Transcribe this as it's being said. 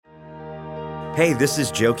Hey, this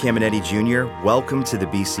is Joe Caminetti Jr. Welcome to the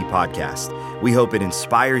BC Podcast. We hope it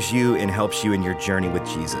inspires you and helps you in your journey with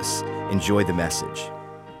Jesus. Enjoy the message.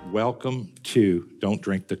 Welcome to Don't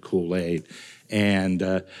Drink the Kool-Aid.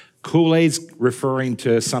 And Kool-Aid's referring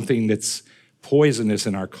to something that's poisonous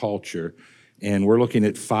in our culture. And we're looking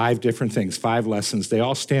at 5 different things, 5 lessons. They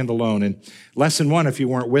all stand alone. And lesson 1, if you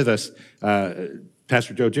weren't with us,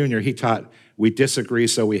 Pastor Joe Jr., he taught we disagree,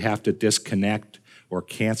 so we have to disconnect or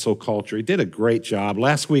cancel culture. He did a great job.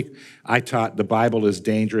 Last week, I taught the Bible is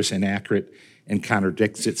dangerous, inaccurate, and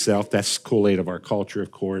contradicts itself. That's Kool-Aid of our culture, of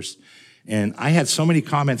course. And I had so many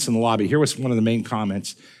comments in the lobby. Here was one of the main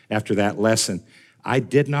comments after that lesson. I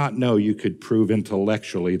did not know you could prove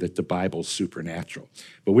intellectually that the Bible's supernatural,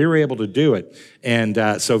 but we were able to do it. And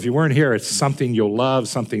so if you weren't here, it's something you'll love,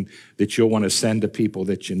 something that you'll want to send to people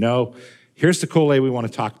that you know. Here's the Kool-Aid we want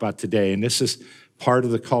to talk about today, and this is part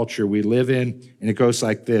of the culture we live in, and it goes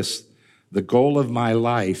like this. The goal of my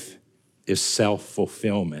life is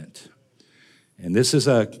self-fulfillment. And this is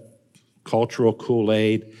a cultural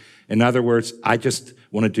Kool-Aid. In other words, I just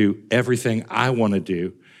want to do everything I want to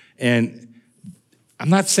do. And I'm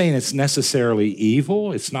not saying it's necessarily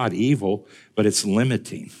evil. It's not evil, but it's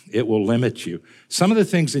limiting. It will limit you. Some of the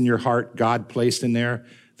things in your heart God placed in there,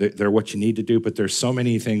 they're what you need to do, but there's so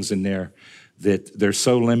many things in there that they're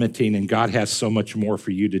so limiting, and God has so much more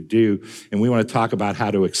for you to do. And we want to talk about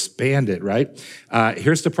how to expand it, right?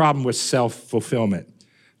 Here's the problem with self-fulfillment.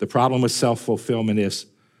 The problem with self-fulfillment is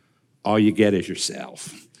all you get is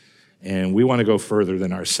yourself. And we want to go further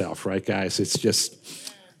than ourselves, right, guys? It's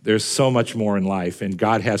just, there's so much more in life, and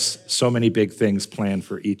God has so many big things planned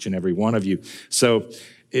for each and every one of you. So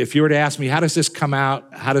if you were to ask me, how does this come out?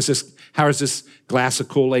 How is this glass of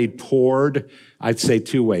Kool-Aid poured? I'd say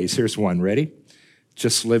 2 ways. Here's one. Ready?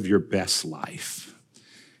 Just live your best life.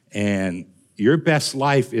 And your best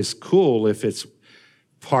life is cool if it's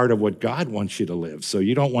part of what God wants you to live. So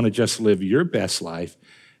you don't want to just live your best life.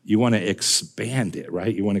 You want to expand it,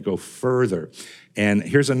 right? You want to go further. And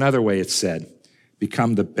here's another way it's said.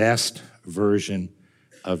 Become the best version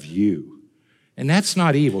of you. And that's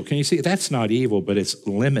not evil. Can you see? That's not evil, but it's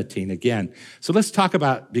limiting again. So let's talk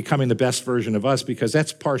about becoming the best version of us, because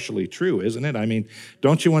that's partially true, isn't it? I mean,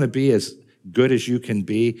 don't you want to be as good as you can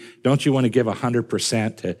be? Don't you want to give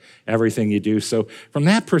 100% to everything you do? So from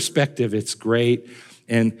that perspective, it's great.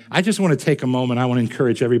 And I just want to take a moment. I want to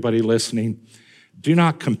encourage everybody listening. Do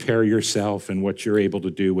not compare yourself and what you're able to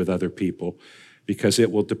do with other people, because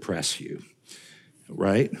it will depress you.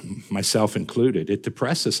 Right? Myself included. It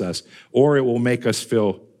depresses us, or it will make us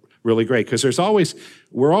feel really great, because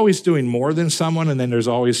we're always doing more than someone, and then there's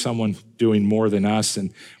always someone doing more than us.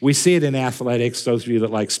 And we see it in athletics. Those of you that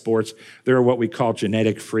like sports, there are what we call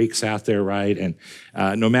genetic freaks out there, right? And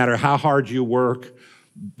no matter how hard you work,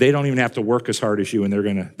 they don't even have to work as hard as you, and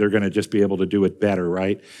they're gonna just be able to do it better,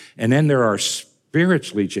 right? And then there are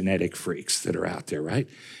spiritually genetic freaks that are out there, right?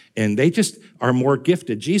 And they just are more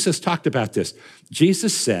gifted. Jesus talked about this.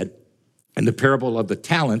 Jesus said in the parable of the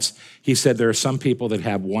talents, he said there are some people that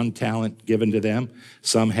have 1 talent given to them.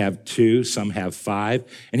 Some have 2, some have 5.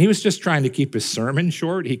 And he was just trying to keep his sermon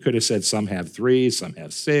short. He could have said some have 3, some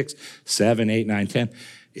have 6, 7, 8, 9, 10.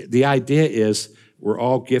 The idea is we're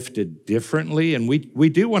all gifted differently, and we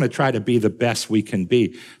do want to try to be the best we can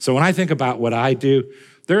be. So when I think about what I do,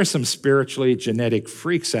 there are some spiritually genetic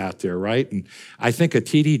freaks out there, right? And I think of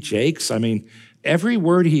T.D. Jakes. I mean, every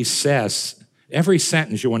word he says, every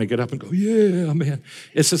sentence, you want to get up and go, yeah, man.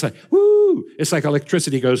 It's just like, woo. It's like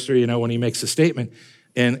electricity goes through, when he makes a statement.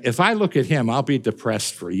 And if I look at him, I'll be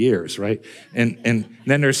depressed for years, right? And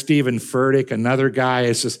then there's Stephen Furtick, another guy.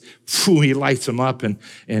 It's just, he lights them up. And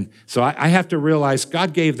so I have to realize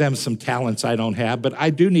God gave them some talents I don't have, but I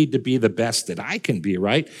do need to be the best that I can be,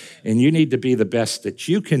 right? And you need to be the best that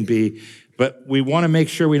you can be. But we want to make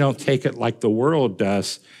sure we don't take it like the world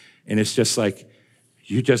does. And it's just like,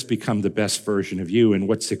 you just become the best version of you. And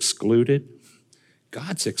what's excluded?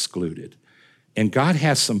 God's excluded. And God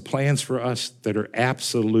has some plans for us that are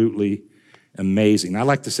absolutely amazing. I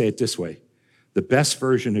like to say it this way. The best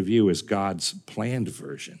version of you is God's planned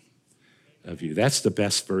version of you. That's the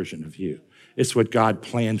best version of you. It's what God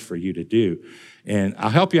planned for you to do. And I'll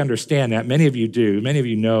help you understand that. Many of you do. Many of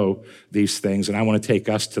you know these things, and I want to take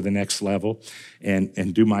us to the next level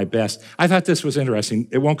and do my best. I thought this was interesting.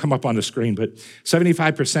 It won't come up on the screen, but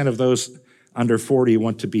 75% of those under 40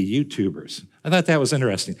 want to be YouTubers. I thought that was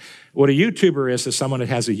interesting. What a YouTuber is someone that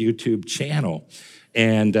has a YouTube channel.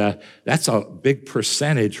 And that's a big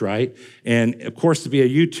percentage, right? And of course, to be a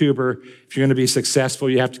YouTuber, if you're going to be successful,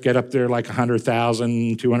 you have to get up there like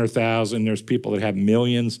 100,000, 200,000. There's people that have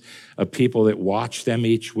millions of people that watch them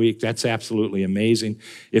each week. That's absolutely amazing.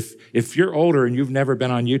 If you're older and you've never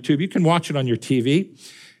been on YouTube, you can watch it on your TV.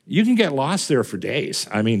 You can get lost there for days.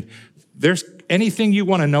 I mean, there's anything you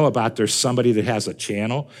want to know about, there's somebody that has a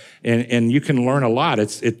channel, and you can learn a lot.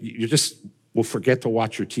 You just will forget to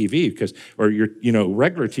watch your TV or your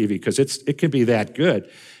regular TV because it can be that good.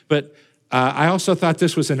 But I also thought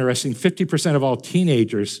this was interesting. 50% of all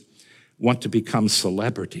teenagers want to become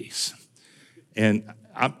celebrities. And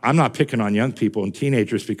I'm not picking on young people and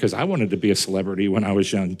teenagers because I wanted to be a celebrity when I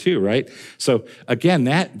was young too, right? So again,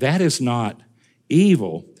 that is not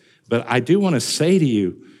evil, but I do want to say to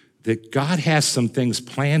you that God has some things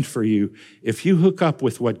planned for you. If you hook up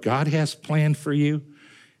with what God has planned for you,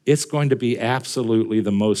 it's going to be absolutely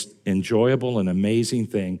the most enjoyable and amazing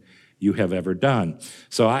thing you have ever done.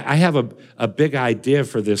 So I have a big idea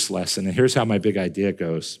for this lesson, and here's how my big idea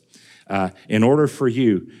goes. In order for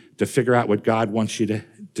you to figure out what God wants you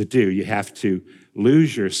to do, you have to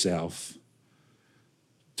lose yourself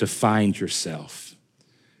to find yourself.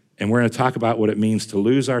 And we're going to talk about what it means to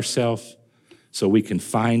lose ourselves so we can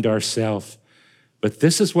find ourselves. But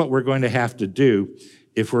this is what we're going to have to do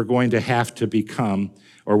if we're going to have to become,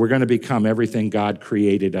 or we're going to become everything God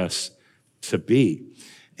created us to be.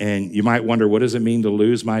 And you might wonder, what does it mean to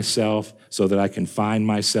lose myself so that I can find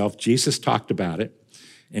myself? Jesus talked about it.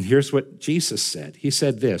 And here's what Jesus said. He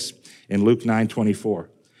said this in Luke 9:24.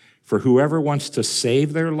 For whoever wants to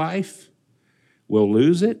save their life will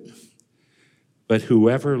lose it, but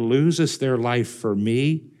whoever loses their life for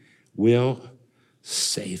me will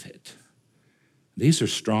save it. These are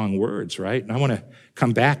strong words, right? And I want to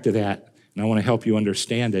come back to that, and I want to help you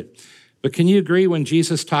understand it. But can you agree when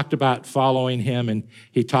Jesus talked about following him and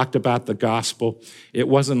he talked about the gospel, it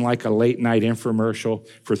wasn't like a late night infomercial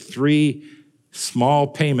for 3 small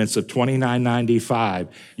payments of $29.95.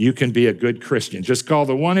 You can be a good Christian. Just call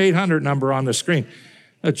the 1-800 number on the screen.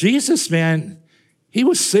 Now, Jesus, man, he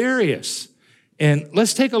was serious. And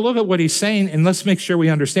let's take a look at what he's saying, and let's make sure we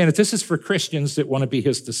understand it. This is for Christians that want to be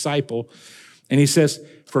his disciple. And he says,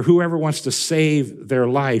 for whoever wants to save their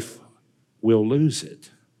life will lose it.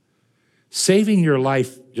 Saving your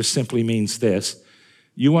life just simply means this.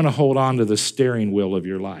 You want to hold on to the steering wheel of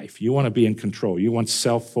your life. You want to be in control. You want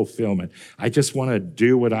self-fulfillment. I just want to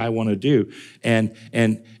do what I want to do. And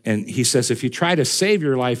he says, if you try to save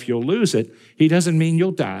your life, you'll lose it. He doesn't mean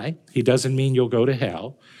you'll die. He doesn't mean you'll go to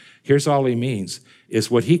hell. Here's all he means,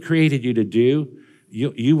 is what he created you to do,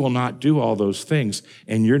 you will not do all those things,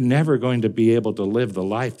 and you're never going to be able to live the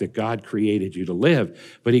life that God created you to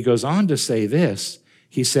live. But he goes on to say this.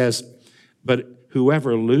 He says, but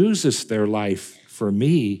whoever loses their life for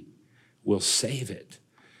me will save it.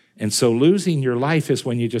 And so losing your life is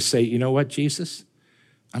when you just say, you know what, Jesus?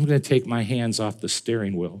 I'm going to take my hands off the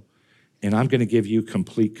steering wheel, and I'm going to give you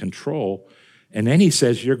complete control. And then he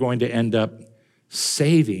says you're going to end up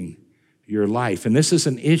saving your life. And this is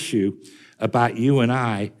an issue about you and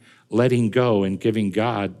I letting go and giving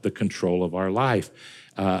God the control of our life.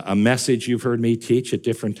 A message you've heard me teach at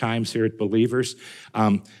different times here at Believers.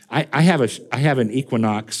 I have an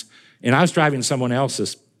Equinox, and I was driving someone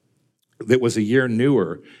else's that was a year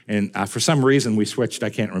newer, and for some reason we switched. I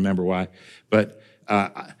can't remember why, but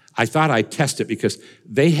I thought I'd test it because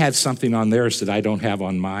they had something on theirs that I don't have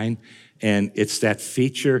on mine. And it's that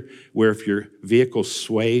feature where if your vehicle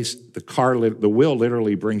sways, the wheel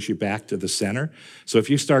literally brings you back to the center. So if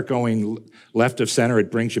you start going left of center,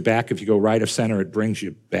 it brings you back. If you go right of center, it brings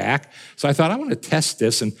you back. So I thought, I want to test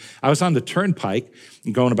this. And I was on the turnpike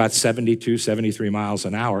going about 72, 73 miles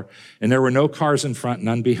an hour. And there were no cars in front,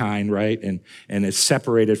 none behind, right? And it's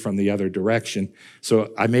separated from the other direction.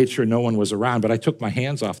 So I made sure no one was around, but I took my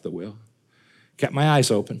hands off the wheel, kept my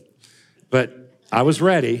eyes open. But I was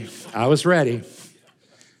ready.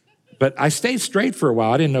 But I stayed straight for a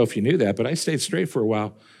while. I didn't know if you knew that, but I stayed straight for a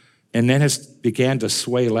while. And then it began to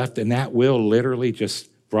sway left, and that wheel literally just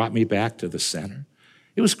brought me back to the center.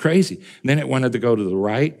 It was crazy. And then it wanted to go to the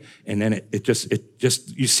right, and then it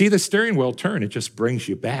just, you see the steering wheel turn, it just brings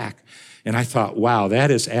you back. And I thought, wow,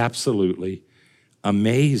 that is absolutely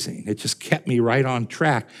amazing. It just kept me right on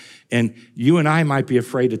track. And you and I might be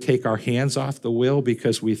afraid to take our hands off the wheel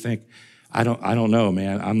because we think, I don't know,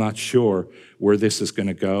 man. I'm not sure where this is going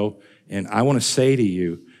to go. And I want to say to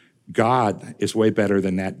you, God is way better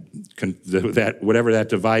than that whatever that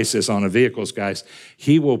device is on a vehicle, guys.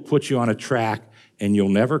 He will put you on a track, and you'll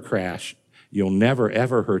never crash. You'll never,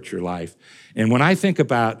 ever hurt your life. And when I think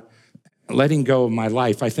about letting go of my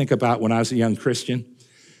life, I think about when I was a young Christian,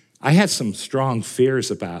 I had some strong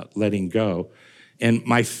fears about letting go. And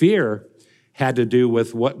my fear had to do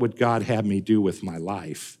with what would God have me do with my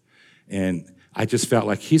life. And I just felt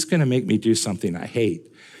like he's going to make me do something I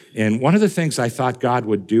hate. And one of the things I thought God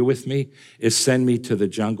would do with me is send me to the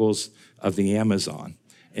jungles of the Amazon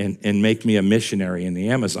and make me a missionary in the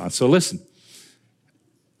Amazon. So listen,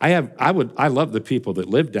 I love the people that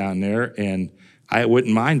live down there, and I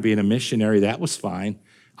wouldn't mind being a missionary. That was fine.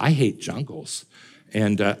 I hate jungles.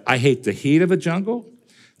 And I hate the heat of a jungle.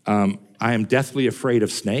 I am deathly afraid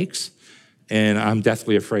of snakes, and I'm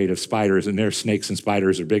deathly afraid of spiders. And their snakes and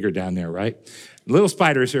spiders are bigger down there, right? Little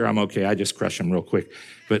spiders here, I'm okay. I just crush them real quick.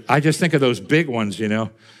 But I just think of those big ones,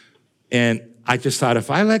 And I just thought, if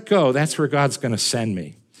I let go, that's where God's going to send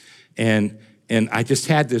me. And I just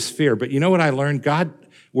had this fear. But you know what I learned? God,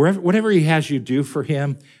 whatever he has you do for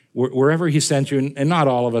him, wherever he sends you, and not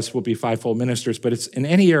all of us will be fivefold ministers, but it's in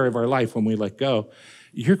any area of our life when we let go,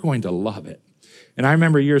 you're going to love it. And I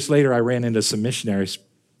remember years later, I ran into some missionaries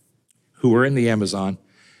who were in the Amazon,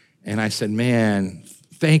 and I said, man,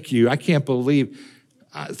 thank you. I can't believe,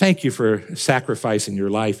 thank you for sacrificing your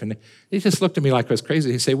life. And they just looked at me like I was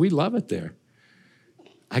crazy. They say, we love it there.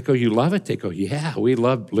 I go, you love it? They go, yeah, we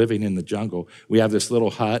love living in the jungle. We have this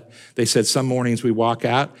little hut. They said some mornings we walk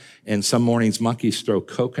out, and some mornings monkeys throw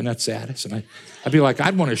coconuts at us. And I'd be like,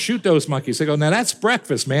 I'd want to shoot those monkeys. They go, now that's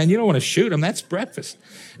breakfast, man. You don't want to shoot them. That's breakfast.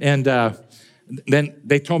 And then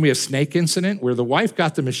they told me a snake incident where the wife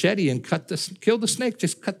got the machete and killed the snake,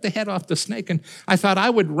 just cut the head off the snake. And I thought I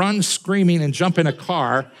would run screaming and jump in a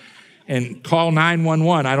car and call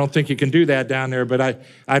 911. I don't think you can do that down there, but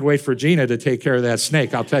I'd wait for Gina to take care of that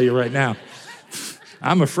snake. I'll tell you right now.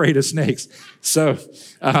 I'm afraid of snakes. So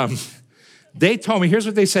they told me, here's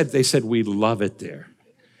what they said. They said, we love it there.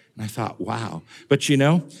 And I thought, wow. But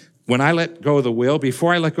when I let go of the wheel,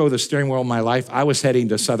 before I let go of the steering wheel of my life, I was heading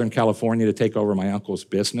to Southern California to take over my uncle's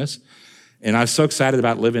business. And I was so excited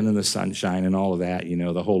about living in the sunshine and all of that,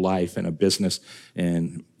 the whole life and a business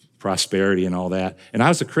and prosperity and all that. And I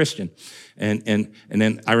was a Christian. And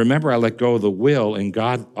then I remember I let go of the will, and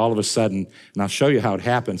God all of a sudden, and I'll show you how it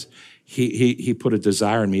happens, he put a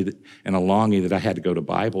desire in me and a longing that I had to go to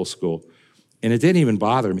Bible school. And it didn't even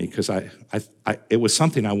bother me because it was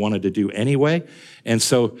something I wanted to do anyway. And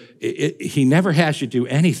so he never has you do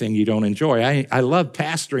anything you don't enjoy. I love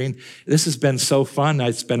pastoring. This has been so fun.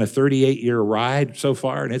 It's been a 38-year ride so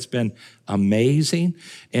far, and it's been amazing.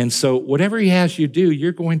 And so whatever he has you do,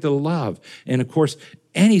 you're going to love. And of course,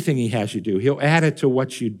 anything he has you do, he'll add it to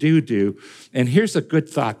what you do. And here's a good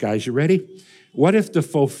thought, guys. You ready? What if the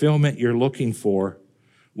fulfillment you're looking for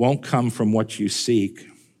won't come from what you seek,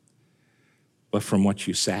 but from what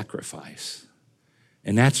you sacrifice?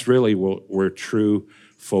 And that's really where true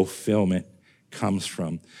fulfillment comes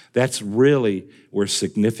from. That's really where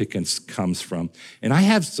significance comes from. And I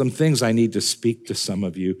have some things I need to speak to some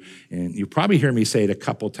of you, and you probably hear me say it a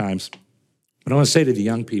couple times, but I want to say to the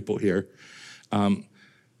young people here,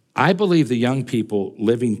 I believe the young people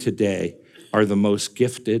living today are the most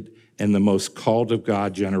gifted and the most called of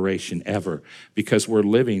God generation ever, because we're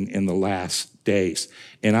living in the last days.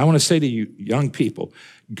 And I want to say to you, young people,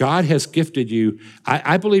 God has gifted you.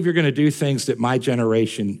 I believe you're going to do things that my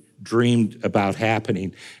generation dreamed about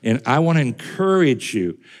happening. And I want to encourage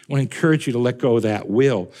you. I want to encourage you to let go of that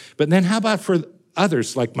will. But then how about for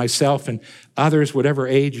others like myself and others, whatever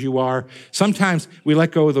age you are? Sometimes we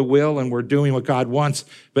let go of the will and we're doing what God wants,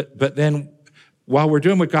 but then while we're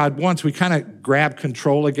doing what God wants, we kind of grab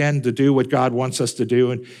control again to do what God wants us to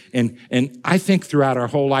do. And I think throughout our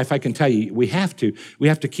whole life, I can tell you, we have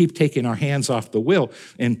to keep taking our hands off the will.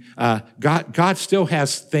 And God still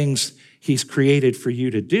has things he's created for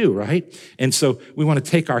you to do, right? And so we want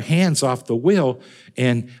to take our hands off the will.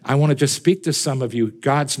 And I want to just speak to some of you.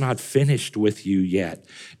 God's not finished with you yet.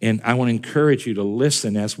 And I want to encourage you to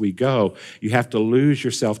listen as we go. You have to lose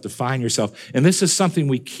yourself to find yourself. And this is something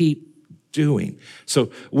we keep doing. So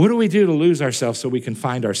what do we do to lose ourselves so we can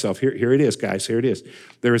find ourselves? Here it is, guys. Here it is.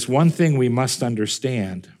 There is one thing we must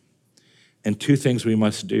understand and two things we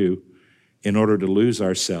must do in order to lose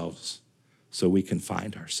ourselves so we can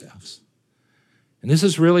find ourselves. And this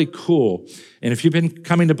is really cool. And if you've been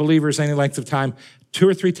coming to Believers any length of time, 2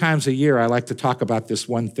 or 3 times a year, I like to talk about this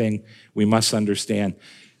one thing we must understand,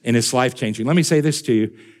 and it's life-changing. Let me say this to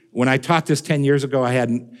you. When I taught this 10 years ago,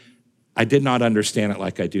 I did not understand it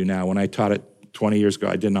like I do now. When I taught it 20 years ago,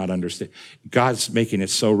 I did not understand. God's making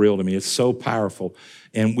it so real to me. It's so powerful.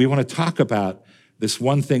 And we want to talk about this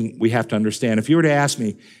one thing we have to understand. If you were to ask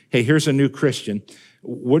me, hey, here's a new Christian,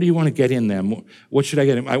 What do you want to get in them? What should I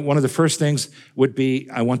get in? One of the first things would be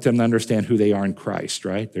I want them to understand who they are in Christ,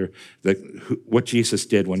 right? What Jesus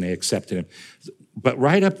did when they accepted him. But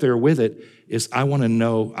right up there with it is I want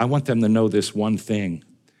them to know this one thing,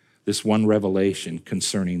 this one revelation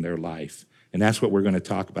concerning their life. And that's what we're going to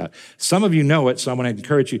talk about. Some of you know it, so I'm going to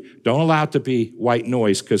encourage you, don't allow it to be white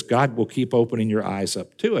noise because God will keep opening your eyes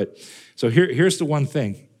up to it. So here's the one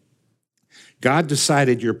thing. God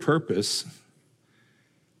decided your purpose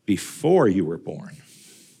before you were born.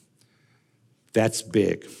 That's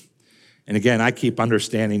big. And again, I keep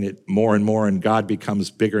understanding it more and more, and God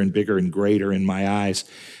becomes bigger and bigger and greater in my eyes.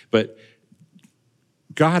 But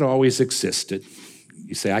God always existed.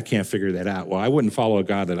 You say, I can't figure that out. Well, I wouldn't follow a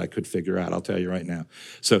God that I could figure out, I'll tell you right now.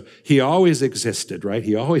 So he always existed, right?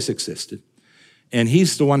 He always existed. And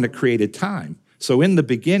he's the one that created time. So in the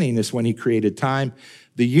beginning is when he created time.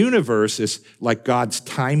 The universe is like God's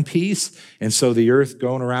timepiece. And so the earth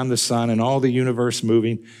going around the sun and all the universe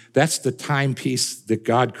moving, that's the timepiece that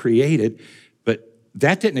God created. But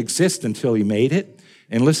that didn't exist until he made it.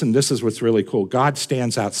 And listen, this is what's really cool. God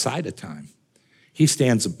stands outside of time. He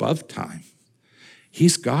stands above time.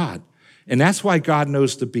 He's God. And that's why God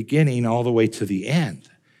knows the beginning all the way to the end.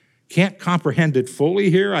 Can't comprehend it fully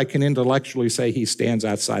here. I can intellectually say he stands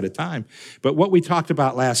outside of time. But what we talked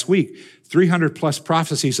about last week, 300 plus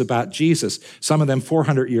prophecies about Jesus, some of them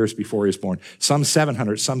 400 years before he was born, some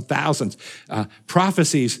 700, some thousands,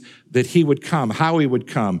 prophecies that he would come, how he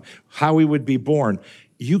would be born.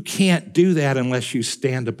 You can't do that unless you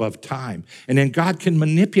stand above time. And then God can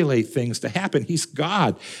manipulate things to happen. He's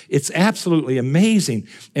God. It's absolutely amazing.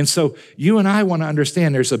 And so you and I want to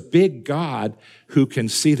understand there's a big God who can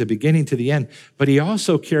see the beginning to the end, but he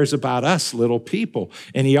also cares about us little people.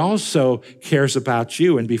 And he also cares about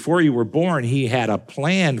you. And before you were born, he had a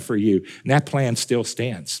plan for you. And that plan still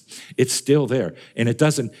stands. It's still there. And it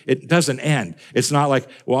doesn't end. It's not like,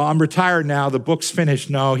 well, I'm retired now, the book's finished.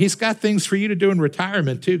 No, he's got things for you to do in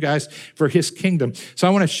retirement too, guys, for his kingdom. So I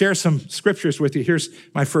want to share some scriptures with you. Here's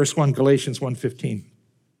my first one, Galatians 1:15.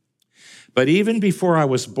 But even before I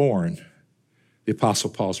was born, the Apostle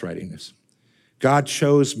Paul's writing this, God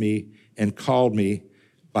chose me and called me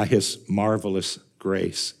by his marvelous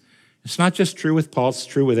grace. It's not just true with Paul, it's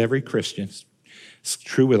true with every Christian. It's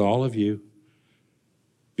true with all of you.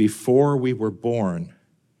 Before we were born,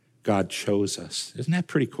 God chose us. Isn't that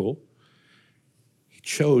pretty cool? He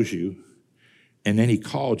chose you, and then he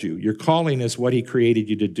called you. Your calling is what he created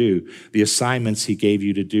you to do, the assignments he gave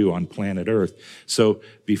you to do on planet Earth. So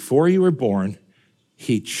before you were born,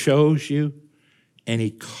 he chose you, and he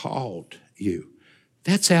called you.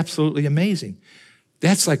 That's absolutely amazing.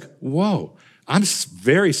 That's like, whoa, I'm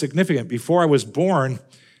very significant. Before I was born,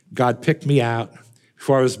 God picked me out.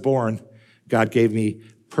 Before I was born, God gave me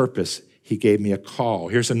purpose. He gave me a call.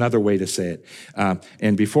 Here's another way to say it.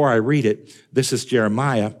 And before I read it, this is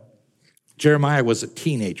Jeremiah. Jeremiah was a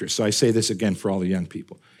teenager. So I say this again for all the young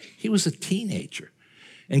people. He was a teenager.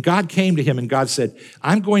 And God came to him and God said,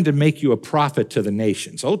 I'm going to make you a prophet to the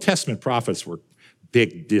nations. Old Testament prophets were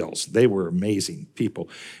big deals. They were amazing people.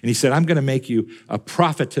 And he said, I'm going to make you a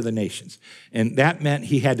prophet to the nations. And that meant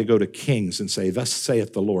he had to go to kings and say, thus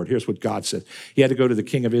saith the Lord. Here's what God said. He had to go to the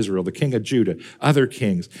king of Israel, the king of Judah, other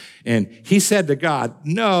kings. And he said to God,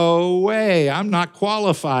 no way, I'm not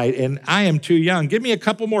qualified and I am too young. Give me a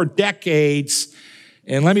couple more decades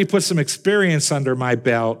and let me put some experience under my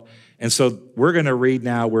belt. And so we're going to read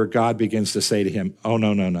now where God begins to say to him, oh,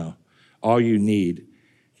 no. All you need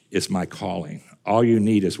is my calling. All you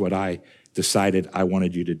need is what I decided I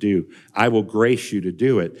wanted you to do. I will grace you to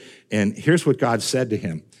do it. And here's what God said to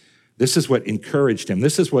him. This is what encouraged him.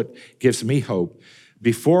 This is what gives me hope.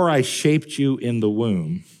 Before I shaped you in the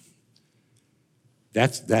womb,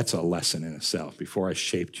 that's a lesson in itself. Before I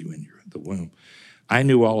shaped you in the womb, I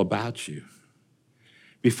knew all about you.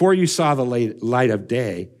 Before you saw the light of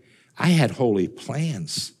day, I had holy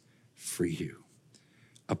plans for you.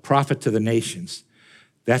 A prophet to the nations.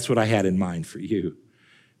 That's what I had in mind for you.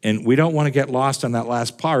 And we don't want to get lost on that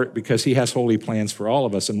last part because he has holy plans for all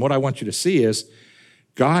of us. And what I want you to see is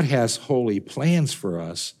God has holy plans for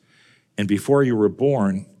us. And before you were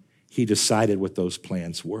born, he decided what those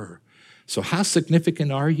plans were. So how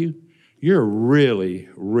significant are you? You're really,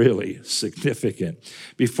 really significant.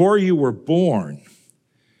 Before you were born,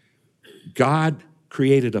 God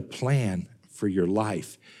created a plan for your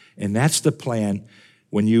life. And that's the plan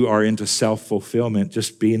when you are into self-fulfillment,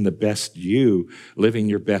 just being the best you, living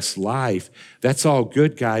your best life. That's all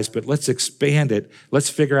good, guys, but let's expand it. Let's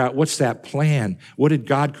figure out, what's that plan? What did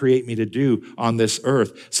God create me to do on this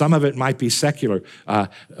earth? Some of it might be secular,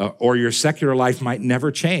 or your secular life might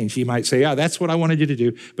never change. He might say, yeah, that's what I wanted you to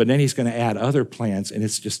do, but then he's going to add other plans, and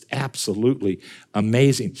it's just absolutely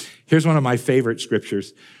amazing. Here's one of my favorite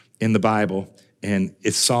scriptures in the Bible, and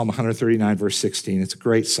it's Psalm 139, verse 16. It's a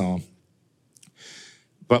great psalm.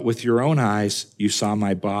 But with your own eyes, you saw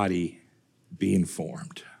my body being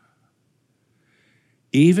formed.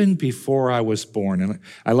 Even before I was born, and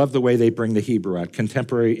I love the way they bring the Hebrew out.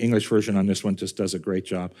 Contemporary English version on this one just does a great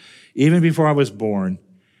job. Even before I was born,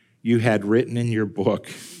 you had written in your book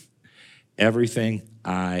everything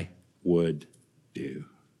I would do.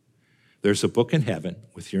 There's a book in heaven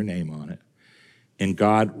with your name on it, and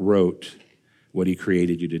God wrote what he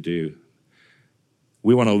created you to do.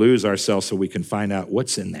 We want to lose ourselves so we can find out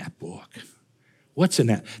what's in that book. What's in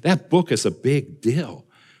that? That book is a big deal.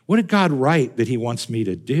 What did God write that he wants me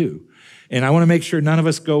to do? And I want to make sure none of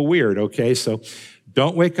us go weird, okay? So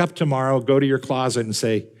don't wake up tomorrow, go to your closet and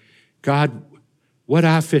say, God, what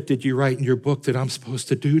outfit did you write in your book that I'm supposed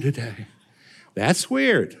to do today? That's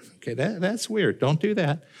weird. Okay, that's weird. Don't do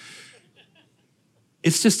that.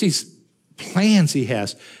 It's just these plans he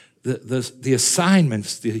has, the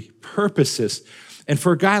assignments, the purposes. And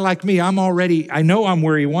for a guy like me, I know I'm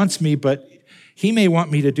where he wants me, but he may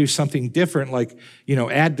want me to do something different, like,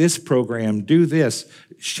 add this program, do this,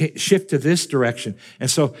 shift to this direction. And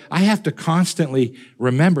so I have to constantly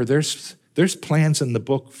remember there's plans in the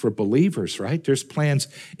book for believers, right? There's plans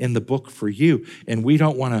in the book for you. And we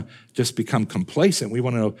don't want to just become complacent. We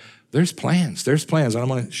want to know there's plans. And I'm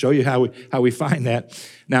going to show you how we find that.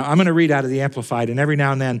 Now, I'm going to read out of the Amplified. And every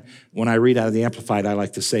now and then when I read out of the Amplified, I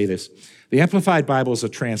like to say this. The Amplified Bible is a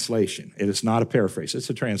translation. It is not a paraphrase. It's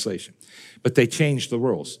a translation. But they changed the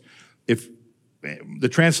rules. If the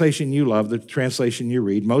translation you love, the translation you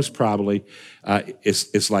read, most probably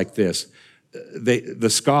is like this. The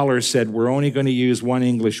scholars said we're only going to use one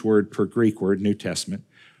English word per Greek word, New Testament,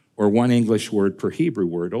 or one English word per Hebrew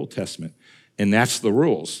word, Old Testament. And that's the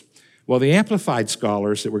rules. Well, the Amplified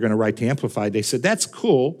scholars that were going to write the Amplified, they said, that's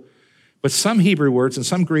cool, but some Hebrew words and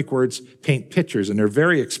some Greek words paint pictures, and they're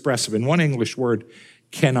very expressive, and one English word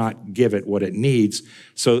cannot give it what it needs.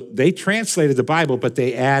 So they translated the Bible, but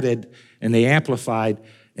they added and they amplified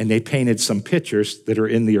and they painted some pictures that are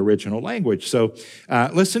in the original language. So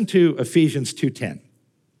listen to Ephesians 2:10.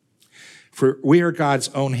 For we are God's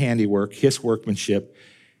own handiwork, his workmanship,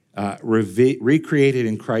 recreated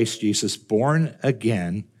in Christ Jesus, born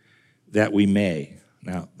again that we may.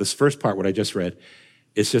 Now, this first part, what I just read,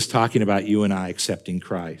 is just talking about you and I accepting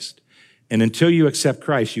Christ. And until you accept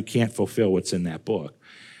Christ, you can't fulfill what's in that book.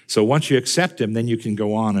 So once you accept him, then you can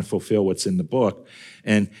go on and fulfill what's in the book.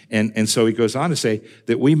 And so he goes on to say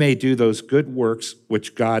that we may do those good works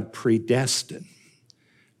which God predestined,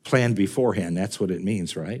 planned beforehand. That's what it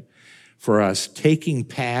means, right? For us, taking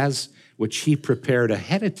paths which he prepared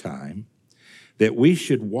ahead of time, that we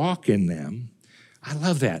should walk in them. I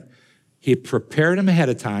love that. He prepared them ahead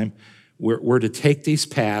of time. We're to take these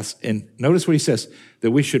paths, and notice what he says,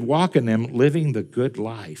 that we should walk in them living the good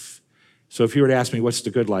life. So if you were to ask me, what's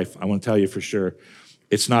the good life? I want to tell you for sure,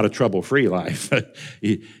 it's not a trouble-free life.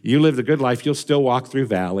 You live the good life, you'll still walk through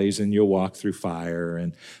valleys, and you'll walk through fire,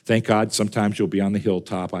 and thank God sometimes you'll be on the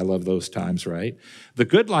hilltop. I love those times, right? The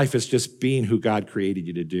good life is just being who God created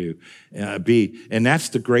you to be, and that's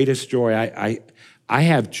the greatest joy. I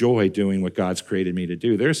have joy doing what God's created me to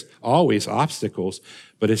do. There's always obstacles,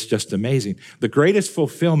 but it's just amazing. The greatest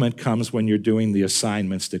fulfillment comes when you're doing the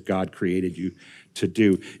assignments that God created you to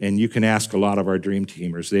do. And you can ask a lot of our dream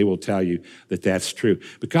teamers. They will tell you that that's true.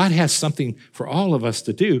 But God has something for all of us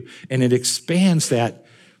to do, and it expands that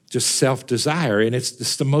just self-desire, and it's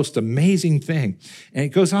just the most amazing thing. And it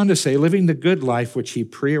goes on to say, living the good life which he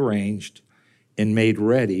prearranged and made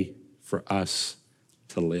ready for us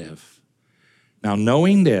to live. Now,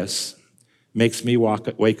 knowing this makes me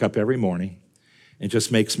wake up every morning and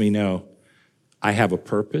just makes me know I have a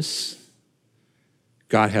purpose.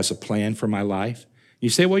 God has a plan for my life. You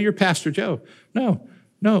say, well, you're Pastor Joe.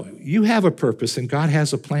 No, you have a purpose, and God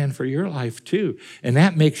has a plan for your life too. And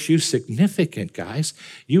that makes you significant, guys.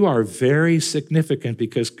 You are very significant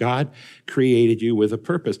because God created you with a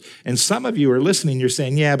purpose. And some of you are listening, you're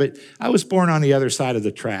saying, yeah, but I was born on the other side of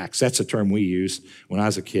the tracks. That's a term we used when I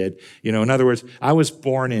was a kid. In other words, I was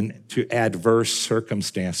born into adverse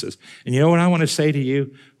circumstances. And you know what I want to say to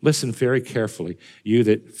you? Listen very carefully, you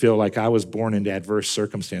that feel like I was born into adverse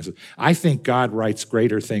circumstances. I think God writes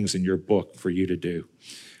greater things in your book for you to do.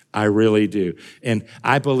 I really do. And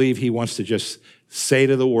I believe he wants to just say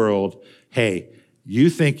to the world, hey, you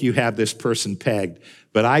think you have this person pegged,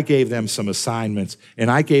 but I gave them some assignments,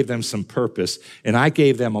 and I gave them some purpose, and I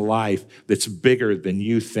gave them a life that's bigger than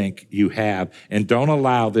you think you have. And don't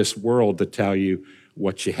allow this world to tell you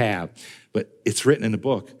what you have. But it's written in the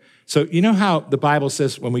book. So you know how the Bible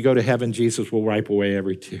says when we go to heaven, Jesus will wipe away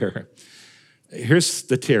every tear? Here's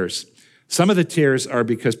the tears. Some of the tears are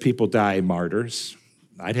because people die martyrs.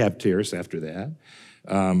 I'd have tears after that.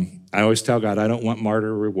 I always tell God, I don't want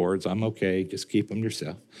martyr rewards. I'm okay. Just keep them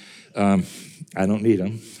yourself. I don't need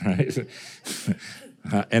them, right?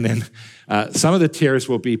 And then some of the tears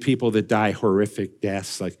will be people that die horrific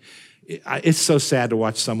deaths. Like, it's so sad to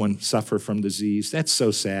watch someone suffer from disease. That's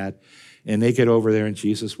so sad. And they get over there and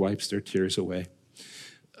Jesus wipes their tears away.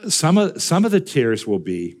 Some of the tears will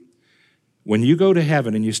be when you go to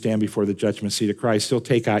heaven and you stand before the judgment seat of Christ, he'll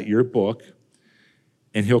take out your book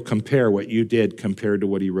and he'll compare what you did compared to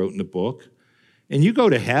what he wrote in the book. And you go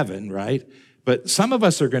to heaven, right? But some of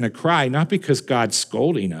us are going to cry, not because God's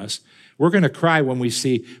scolding us. We're going to cry when we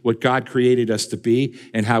see what God created us to be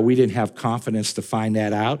and how we didn't have confidence to find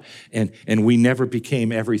that out. And we never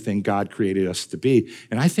became everything God created us to be.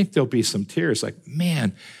 And I think there'll be some tears like,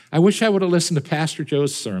 man, I wish I would have listened to Pastor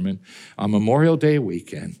Joe's sermon on Memorial Day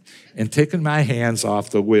weekend and taken my hands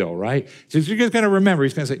off the wheel, right? So you're just going to remember.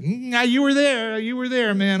 He's going to say, you were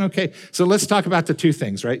there, man. Okay, so let's talk about the two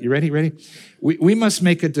things, right? You ready? We must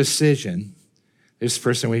make a decision. This is the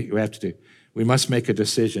first thing we have to do. We must make a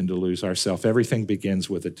decision to lose ourselves. Everything begins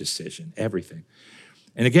with a decision, everything.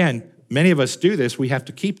 And again, many of us do this. We have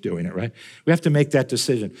to keep doing it, right? We have to make that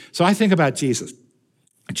decision. So I think about Jesus.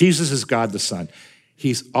 Jesus is God the Son.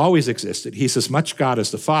 He's always existed. He's as much God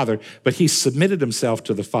as the Father, but he submitted himself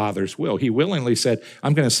to the Father's will. He willingly said,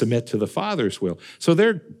 I'm going to submit to the Father's will. So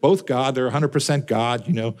they're both God. They're 100% God,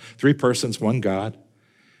 three persons, one God.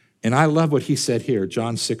 And I love what he said here,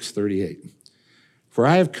 John 6:38. For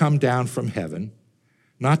I have come down from heaven,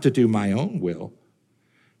 not to do my own will,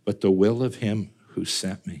 but the will of him who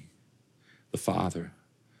sent me, the Father.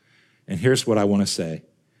 And here's what I want to say.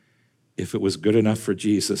 If it was good enough for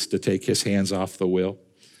Jesus to take his hands off the wheel,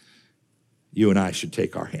 you and I should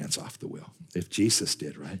take our hands off the wheel. If Jesus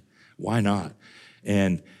did, right? Why not?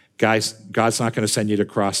 And guys, God's not going to send you to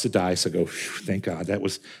cross to die, so go, thank God. That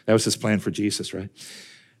was his plan for Jesus, right?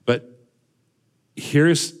 But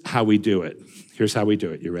here's how we do it.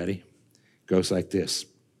 You ready? It goes like this.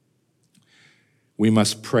 We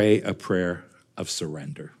must pray a prayer of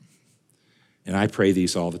surrender. And I pray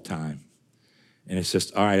these all the time. And it's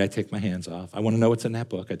just, all right, I take my hands off. I want to know what's in that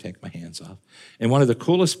book. I take my hands off. And one of the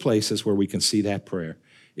coolest places where we can see that prayer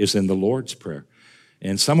is in the Lord's Prayer.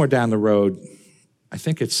 And somewhere down the road, I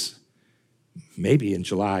think it's maybe in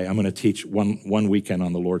July, I'm going to teach one weekend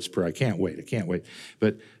on the Lord's Prayer. I can't wait.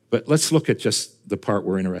 But let's look at just the part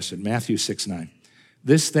we're interested in. Matthew 6:9.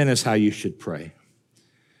 This then is how you should pray.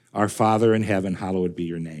 Our Father in heaven, hallowed be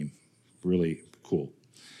your name. Really cool.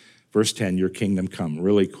 Verse 10, your kingdom come.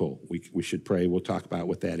 Really cool. We should pray. We'll talk about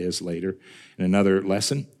what that is later in another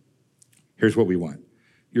lesson. Here's what we want.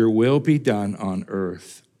 Your will be done on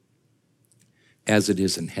earth as it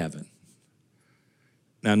is in heaven.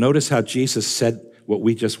 Now notice how Jesus said what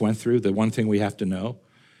we just went through, the one thing we have to know.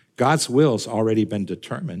 God's will's already been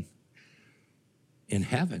determined in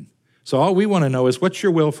heaven. So all we want to know is, what's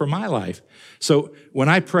your will for my life? So when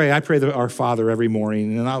I pray our Father every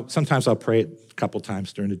morning, and sometimes I'll pray it a couple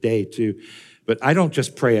times during the day too, but I don't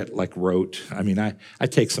just pray it like rote. I mean, I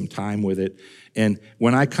take some time with it. And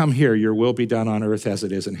when I come here, your will be done on earth as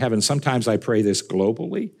it is in heaven. Sometimes I pray this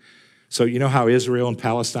globally. So you know how Israel and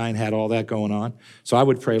Palestine had all that going on? So I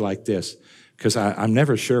would pray like this, because I'm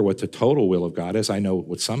never sure what the total will of God is. I know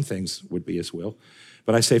what some things would be his will.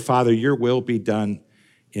 But I say, Father, your will be done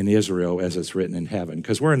in Israel as it's written in heaven.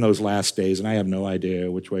 Because we're in those last days, and I have no idea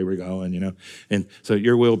which way we're going, And so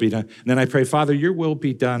your will be done. And then I pray, Father, your will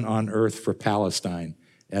be done on earth for Palestine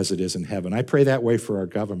as it is in heaven. I pray that way for our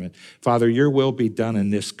government. Father, your will be done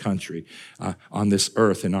in this country, on this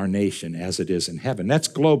earth, in our nation, as it is in heaven. That's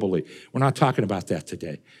globally. We're not talking about that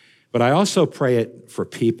today. But I also pray it for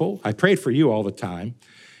people. I pray it for you all the time.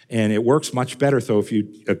 And it works much better, though, if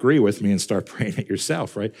you agree with me and start praying it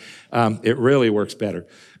yourself, right? It really works better.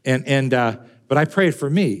 But I pray it for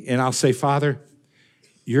me. And I'll say, Father,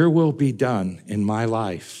 your will be done in my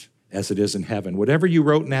life as it is in heaven. Whatever you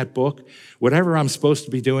wrote in that book, whatever I'm supposed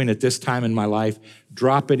to be doing at this time in my life,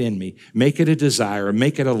 drop it in me. Make it a desire,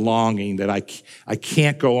 make it a longing that I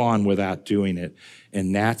can't go on without doing it.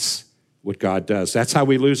 And that's what God does. That's how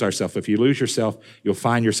we lose ourselves. If you lose yourself, you'll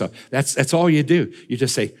find yourself. That's all you do. You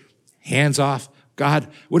just say, hands off. God,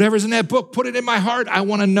 whatever's in that book, put it in my heart. I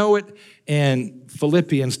want to know it. And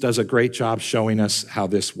Philippians does a great job showing us how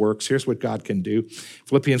this works. Here's what God can do.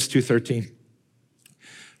 Philippians 2:13.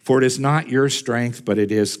 For it is not your strength, but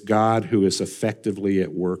it is God who is effectively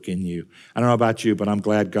at work in you. I don't know about you, but I'm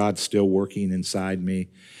glad God's still working inside me.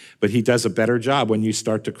 But he does a better job when you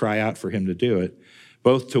start to cry out for him to do it,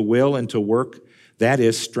 both to will and to work. That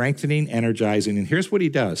is strengthening, energizing. And here's what he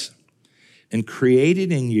does. And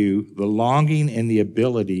created in you the longing and the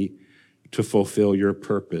ability to fulfill your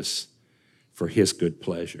purpose for his good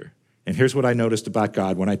pleasure. And here's what I noticed about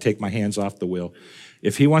God when I take my hands off the wheel.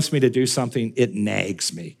 If he wants me to do something, it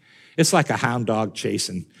nags me. It's like a hound dog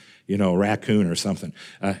chasing, a raccoon or something.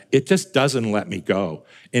 It just doesn't let me go.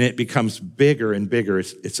 And it becomes bigger and bigger.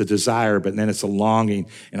 It's a desire, but then it's a longing.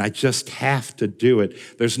 And I just have to do it.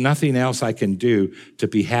 There's nothing else I can do to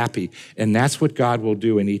be happy. And that's what God will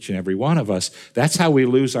do in each and every one of us. That's how we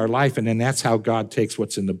lose our life. And then that's how God takes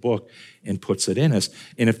what's in the book and puts it in us.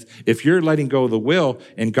 And if you're letting go of the will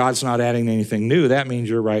and God's not adding anything new, that means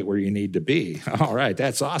you're right where you need to be. All right,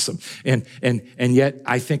 that's awesome. And yet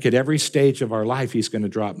I think at every stage of our life, he's going to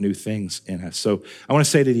drop new things in us. So I want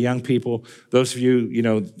to say to the young people, those of you, you're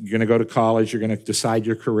going to go to college, you're going to decide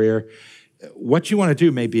your career. What you want to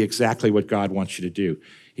do may be exactly what God wants you to do.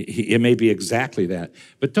 It may be exactly that.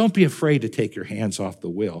 But don't be afraid to take your hands off the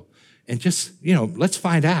wheel. And just, let's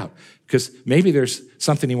find out. Because maybe there's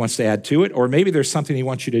something he wants to add to it, or maybe there's something he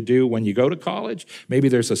wants you to do when you go to college. Maybe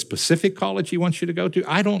there's a specific college he wants you to go to.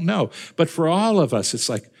 I don't know. But for all of us, it's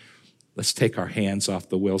like, let's take our hands off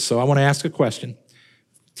the wheel. So I want to ask a question.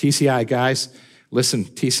 TCI, guys, listen,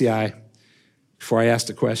 TCI, before I ask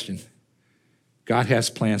the question, God has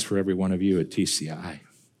plans for every one of you at TCI. And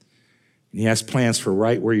he has plans for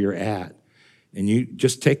right where you're at. And you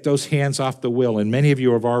just take those hands off the wheel. And many of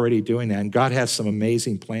you are already doing that. And God has some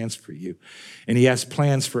amazing plans for you. And he has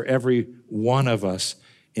plans for every one of us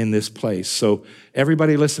in this place. So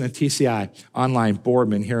everybody listen to TCI, online,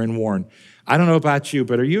 Boardman here in Warren. I don't know about you,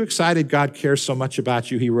 but are you excited God cares so much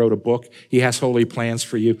about you? He wrote a book. He has holy plans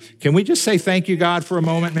for you. Can we just say thank you, God, for a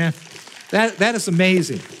moment, man? That is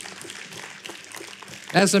amazing.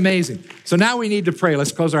 That's amazing. So now we need to pray.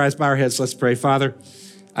 Let's close our eyes, bow our heads. Let's pray. Father,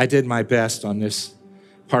 I did my best on this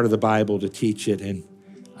part of the Bible to teach it, and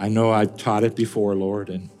I know I've taught it before, Lord,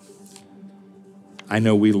 and I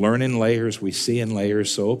know we learn in layers, we see in layers,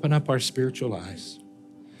 so open up our spiritual eyes.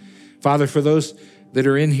 Father, for those that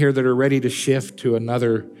are in here that are ready to shift to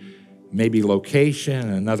another maybe location,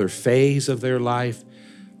 another phase of their life,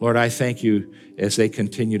 Lord, I thank you as they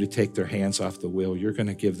continue to take their hands off the wheel. You're going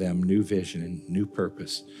to give them new vision and new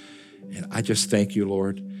purpose. And I just thank you,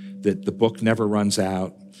 Lord, that the book never runs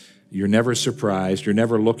out. You're never surprised. You're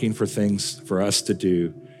never looking for things for us to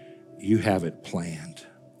do. You have it planned.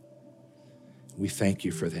 We thank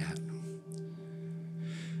you for that.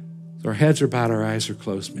 So our heads are bowed, our eyes are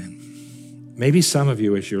closed, man. Maybe some of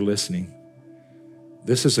you, as you're listening,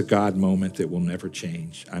 this is a God moment that will never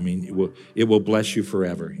change. I mean, it will bless you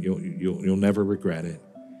forever. You'll never regret it.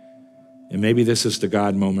 And maybe this is the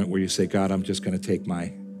God moment where you say, God, I'm just going to take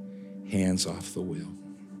my hands off the wheel.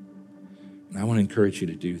 And I want to encourage you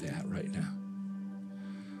to do that right now.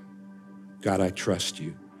 God, I trust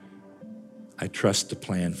you. I trust the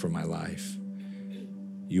plan for my life.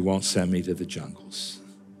 You won't send me to the jungles.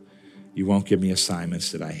 You won't give me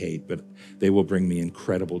assignments that I hate, but they will bring me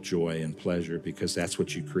incredible joy and pleasure because that's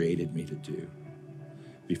what you created me to do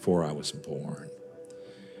before I was born.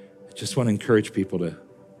 I just want to encourage people to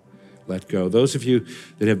let go. Those of you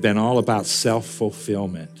that have been all about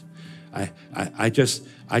self-fulfillment, I just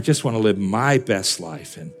want to live my best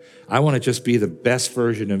life, and I want to just be the best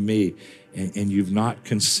version of me, and you've not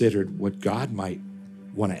considered what God might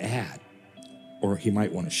want to add or he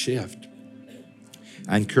might want to shift.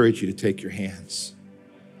 I encourage you to take your hands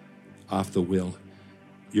off the wheel.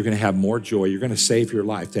 You're going to have more joy. You're going to save your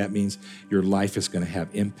life. That means your life is going to have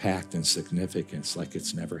impact and significance like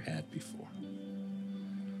it's never had before.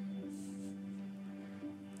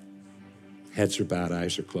 Heads are bowed,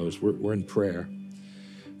 eyes are closed. We're in prayer.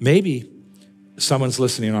 Maybe someone's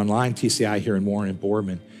listening online, TCI here in Warren and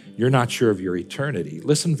Boardman. You're not sure of your eternity.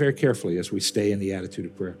 Listen very carefully as we stay in the attitude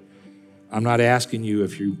of prayer. I'm not asking you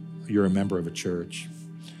if you're a member of a church.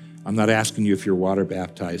 I'm not asking you if you're water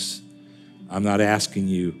baptized. I'm not asking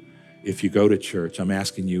you if you go to church. I'm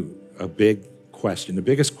asking you a big question, the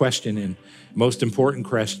biggest question and most important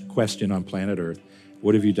question on planet Earth.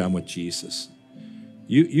 What have you done with Jesus?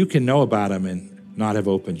 You can know about him and not have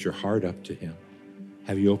opened your heart up to him.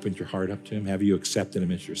 Have you opened your heart up to him? Have you accepted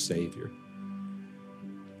him as your Savior?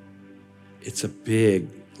 It's a big,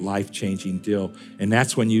 life-changing deal. And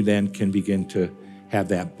that's when you then can begin to have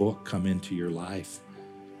that book come into your life.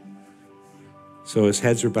 So as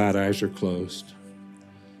heads are bowed, eyes are closed,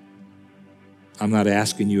 I'm not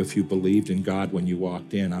asking you if you believed in God when you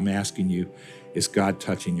walked in. I'm asking you, is God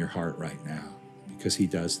touching your heart right now? Because he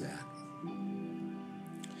does that.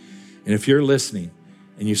 And if you're listening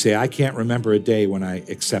and you say, I can't remember a day when I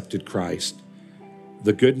accepted Christ,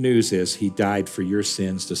 the good news is he died for your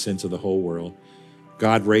sins, the sins of the whole world.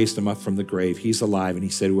 God raised him up from the grave. He's alive, and he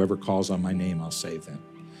said, whoever calls on my name, I'll save them.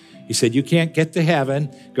 He said, you can't get to heaven,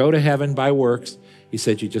 go to heaven by works. He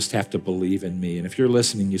said, you just have to believe in me. And if you're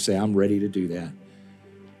listening, you say, I'm ready to do that.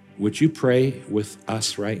 Would you pray with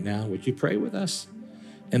us right now? Would you pray with us?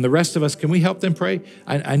 And the rest of us, can we help them pray?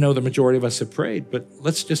 I know the majority of us have prayed, but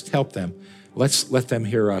let's just help them. Let's let them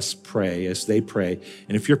hear us pray as they pray.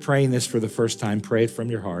 And if you're praying this for the first time, pray it from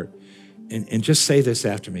your heart. And just say this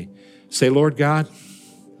after me. Say, Lord God,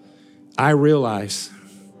 I realize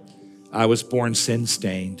I was born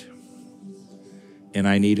sin-stained and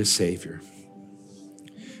I need a Savior.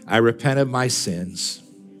 I repent of my sins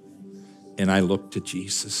and I look to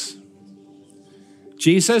Jesus.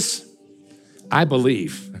 Jesus, I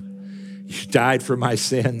believe you died for my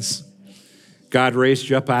sins. God raised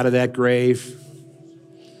you up out of that grave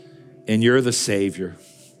and you're the Savior.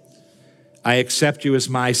 I accept you as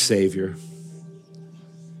my Savior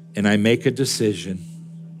and I make a decision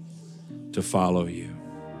to follow you.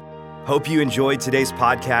 Hope you enjoyed today's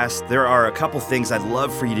podcast. There are a couple things I'd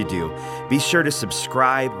love for you to do. Be sure to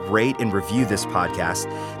subscribe, rate, and review this podcast.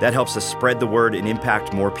 That helps us spread the word and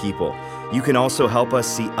impact more people. You can also help us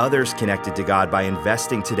see others connected to God by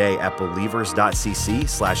investing today at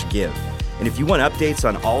believers.cc/give. And if you want updates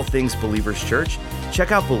on all things Believers Church,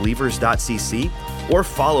 check out believers.cc or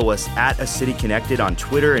follow us at A City Connected on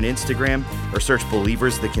Twitter and Instagram, or search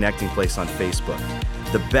Believers The Connecting Place on Facebook.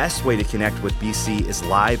 The best way to connect with BC is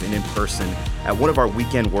live and in person at one of our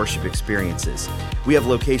weekend worship experiences. We have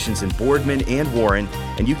locations in Boardman and Warren,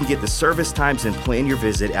 and you can get the service times and plan your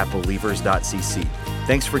visit at believers.cc.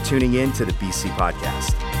 Thanks for tuning in to the BC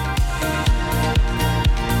Podcast.